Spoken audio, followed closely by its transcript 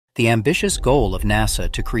The ambitious goal of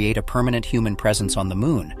NASA to create a permanent human presence on the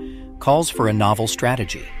Moon calls for a novel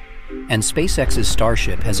strategy, and SpaceX's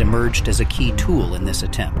Starship has emerged as a key tool in this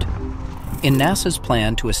attempt. In NASA's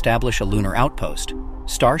plan to establish a lunar outpost,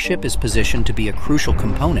 Starship is positioned to be a crucial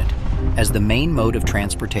component as the main mode of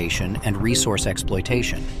transportation and resource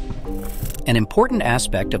exploitation. An important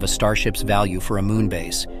aspect of a Starship's value for a moon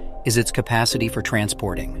base is its capacity for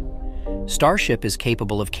transporting. Starship is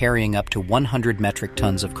capable of carrying up to 100 metric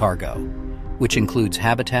tons of cargo, which includes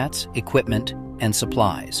habitats, equipment, and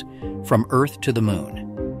supplies, from Earth to the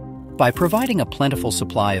Moon. By providing a plentiful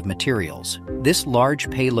supply of materials, this large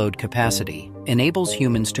payload capacity enables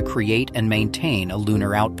humans to create and maintain a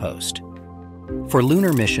lunar outpost. For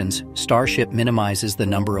lunar missions, Starship minimizes the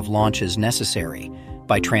number of launches necessary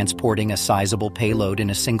by transporting a sizable payload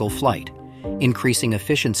in a single flight, increasing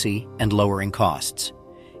efficiency and lowering costs.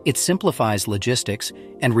 It simplifies logistics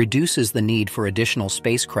and reduces the need for additional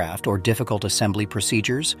spacecraft or difficult assembly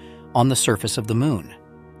procedures on the surface of the Moon.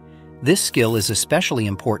 This skill is especially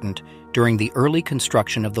important during the early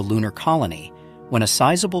construction of the lunar colony, when a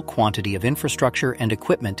sizable quantity of infrastructure and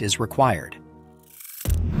equipment is required.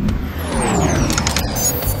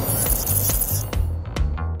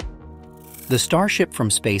 The Starship from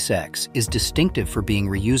SpaceX is distinctive for being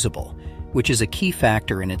reusable, which is a key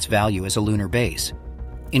factor in its value as a lunar base.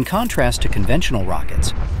 In contrast to conventional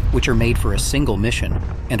rockets, which are made for a single mission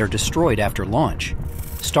and are destroyed after launch,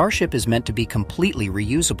 Starship is meant to be completely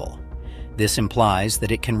reusable. This implies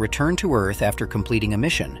that it can return to Earth after completing a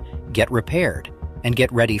mission, get repaired, and get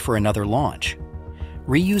ready for another launch.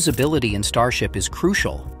 Reusability in Starship is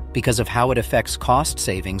crucial because of how it affects cost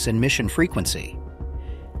savings and mission frequency.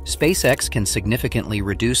 SpaceX can significantly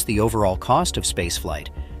reduce the overall cost of spaceflight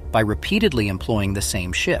by repeatedly employing the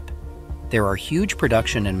same ship. There are huge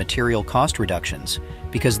production and material cost reductions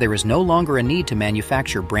because there is no longer a need to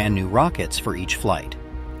manufacture brand new rockets for each flight.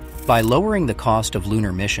 By lowering the cost of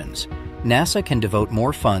lunar missions, NASA can devote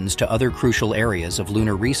more funds to other crucial areas of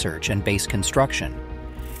lunar research and base construction.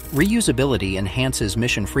 Reusability enhances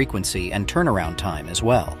mission frequency and turnaround time as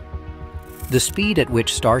well. The speed at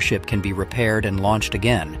which Starship can be repaired and launched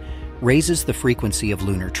again raises the frequency of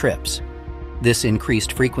lunar trips. This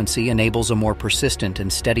increased frequency enables a more persistent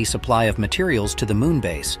and steady supply of materials to the moon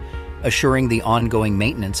base, assuring the ongoing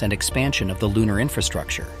maintenance and expansion of the lunar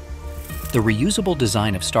infrastructure. The reusable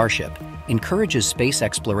design of Starship encourages space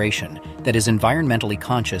exploration that is environmentally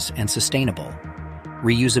conscious and sustainable.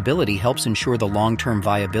 Reusability helps ensure the long-term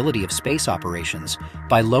viability of space operations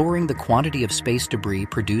by lowering the quantity of space debris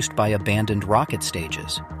produced by abandoned rocket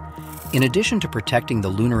stages. In addition to protecting the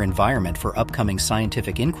lunar environment for upcoming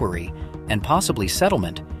scientific inquiry and possibly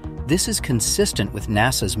settlement, this is consistent with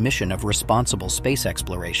NASA's mission of responsible space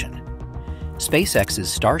exploration.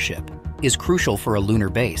 SpaceX's Starship is crucial for a lunar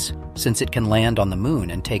base since it can land on the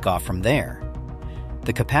Moon and take off from there.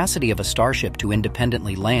 The capacity of a Starship to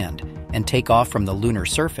independently land and take off from the lunar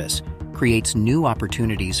surface creates new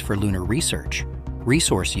opportunities for lunar research,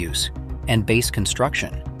 resource use, and base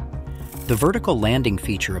construction. The vertical landing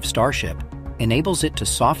feature of Starship enables it to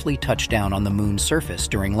softly touch down on the Moon's surface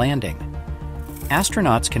during landing.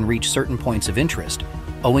 Astronauts can reach certain points of interest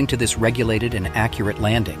owing to this regulated and accurate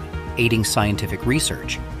landing, aiding scientific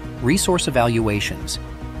research, resource evaluations,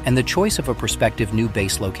 and the choice of a prospective new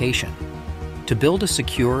base location. To build a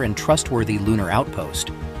secure and trustworthy lunar outpost,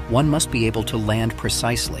 one must be able to land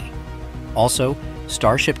precisely. Also,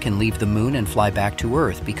 Starship can leave the Moon and fly back to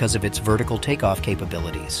Earth because of its vertical takeoff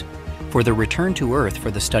capabilities. For the return to Earth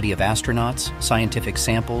for the study of astronauts, scientific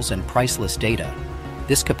samples, and priceless data,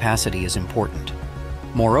 this capacity is important.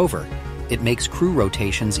 Moreover, it makes crew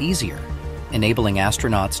rotations easier, enabling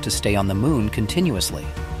astronauts to stay on the Moon continuously.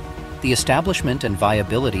 The establishment and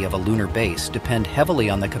viability of a lunar base depend heavily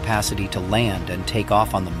on the capacity to land and take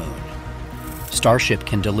off on the Moon. Starship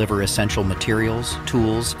can deliver essential materials,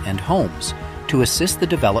 tools, and homes to assist the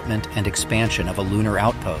development and expansion of a lunar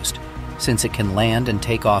outpost, since it can land and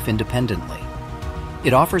take off independently.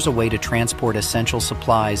 It offers a way to transport essential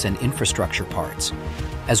supplies and infrastructure parts,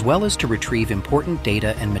 as well as to retrieve important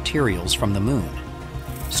data and materials from the Moon.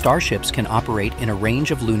 Starships can operate in a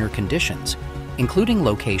range of lunar conditions, including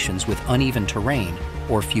locations with uneven terrain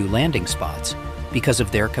or few landing spots, because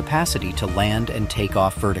of their capacity to land and take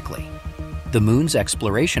off vertically. The Moon's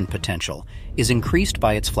exploration potential is increased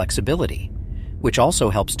by its flexibility, which also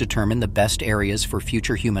helps determine the best areas for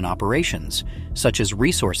future human operations, such as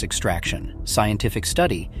resource extraction, scientific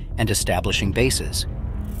study, and establishing bases.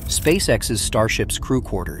 SpaceX's Starship's crew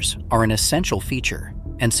quarters are an essential feature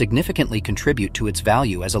and significantly contribute to its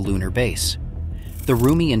value as a lunar base. The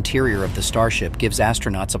roomy interior of the Starship gives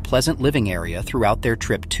astronauts a pleasant living area throughout their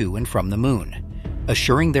trip to and from the Moon,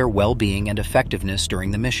 assuring their well-being and effectiveness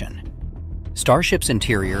during the mission. Starship's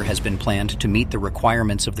interior has been planned to meet the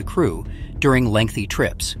requirements of the crew during lengthy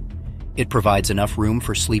trips. It provides enough room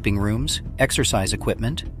for sleeping rooms, exercise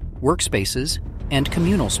equipment, workspaces, and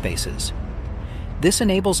communal spaces. This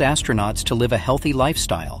enables astronauts to live a healthy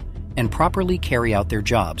lifestyle and properly carry out their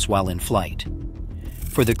jobs while in flight.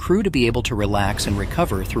 For the crew to be able to relax and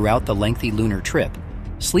recover throughout the lengthy lunar trip,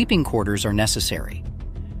 sleeping quarters are necessary.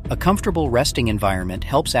 A comfortable resting environment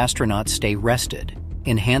helps astronauts stay rested,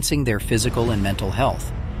 enhancing their physical and mental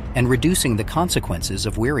health, and reducing the consequences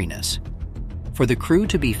of weariness. For the crew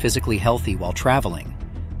to be physically healthy while traveling,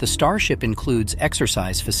 the Starship includes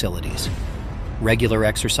exercise facilities. Regular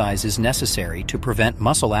exercise is necessary to prevent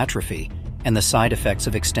muscle atrophy and the side effects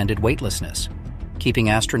of extended weightlessness, keeping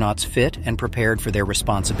astronauts fit and prepared for their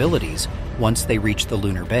responsibilities once they reach the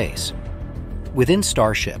lunar base. Within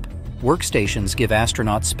Starship, workstations give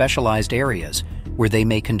astronauts specialized areas where they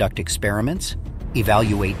may conduct experiments,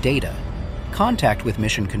 evaluate data, contact with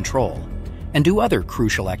mission control, and do other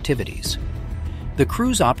crucial activities. The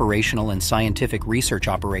crew's operational and scientific research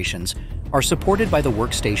operations are supported by the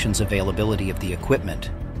workstation's availability of the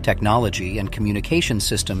equipment, technology, and communication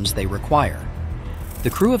systems they require. The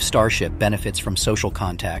crew of Starship benefits from social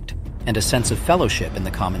contact and a sense of fellowship in the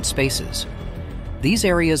common spaces. These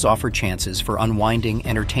areas offer chances for unwinding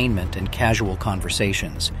entertainment and casual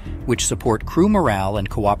conversations, which support crew morale and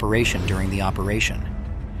cooperation during the operation.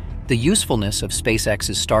 The usefulness of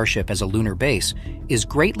SpaceX's Starship as a lunar base is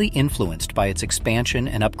greatly influenced by its expansion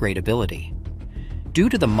and upgradability. Due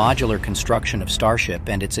to the modular construction of Starship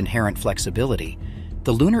and its inherent flexibility,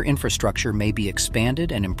 the lunar infrastructure may be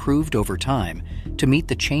expanded and improved over time to meet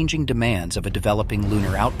the changing demands of a developing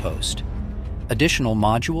lunar outpost. Additional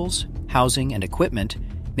modules, housing, and equipment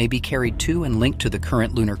may be carried to and linked to the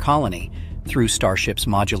current lunar colony through Starship's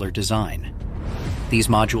modular design. These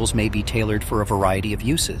modules may be tailored for a variety of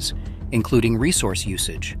uses, including resource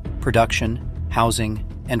usage, production, housing,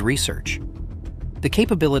 and research. The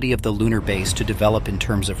capability of the lunar base to develop in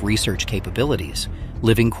terms of research capabilities,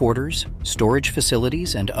 living quarters, storage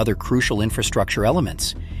facilities, and other crucial infrastructure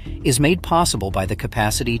elements is made possible by the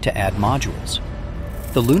capacity to add modules.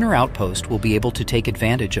 The lunar outpost will be able to take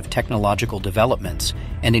advantage of technological developments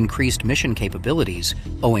and increased mission capabilities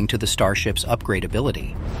owing to the Starship's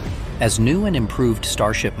upgradability. As new and improved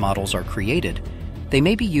Starship models are created, they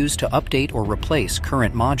may be used to update or replace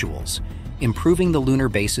current modules, improving the lunar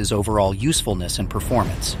base's overall usefulness and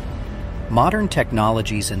performance. Modern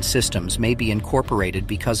technologies and systems may be incorporated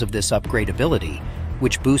because of this upgradability,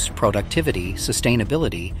 which boosts productivity,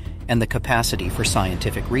 sustainability, and the capacity for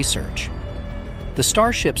scientific research. The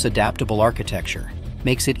Starship's adaptable architecture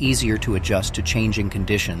makes it easier to adjust to changing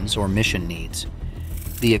conditions or mission needs.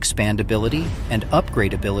 The expandability and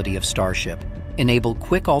upgradability of Starship enable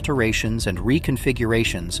quick alterations and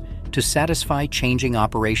reconfigurations to satisfy changing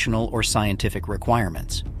operational or scientific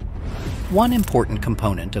requirements. One important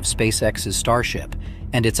component of SpaceX's Starship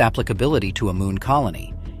and its applicability to a moon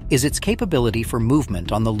colony is its capability for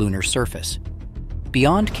movement on the lunar surface.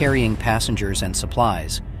 Beyond carrying passengers and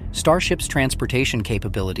supplies, Starship's transportation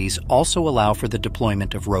capabilities also allow for the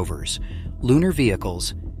deployment of rovers, lunar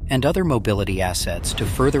vehicles, and other mobility assets to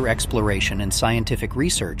further exploration and scientific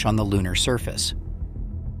research on the lunar surface.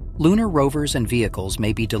 Lunar rovers and vehicles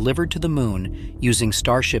may be delivered to the Moon using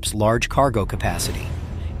Starship's large cargo capacity,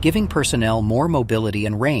 giving personnel more mobility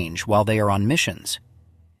and range while they are on missions.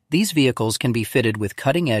 These vehicles can be fitted with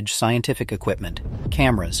cutting-edge scientific equipment,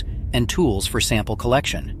 cameras, and tools for sample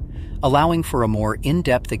collection, allowing for a more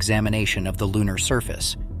in-depth examination of the lunar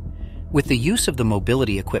surface. With the use of the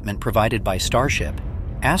mobility equipment provided by Starship,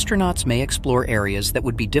 astronauts may explore areas that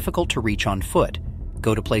would be difficult to reach on foot,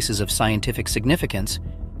 go to places of scientific significance,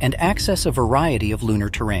 and access a variety of lunar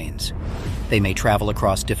terrains. They may travel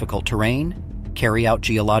across difficult terrain, carry out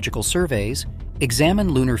geological surveys, examine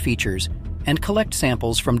lunar features, and collect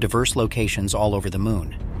samples from diverse locations all over the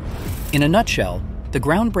Moon. In a nutshell, the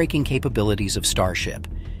groundbreaking capabilities of Starship,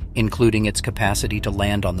 including its capacity to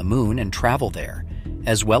land on the Moon and travel there,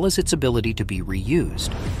 as well as its ability to be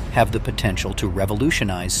reused, have the potential to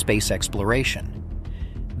revolutionize space exploration.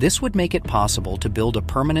 This would make it possible to build a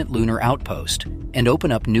permanent lunar outpost and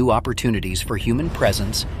open up new opportunities for human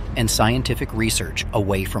presence and scientific research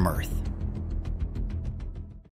away from Earth.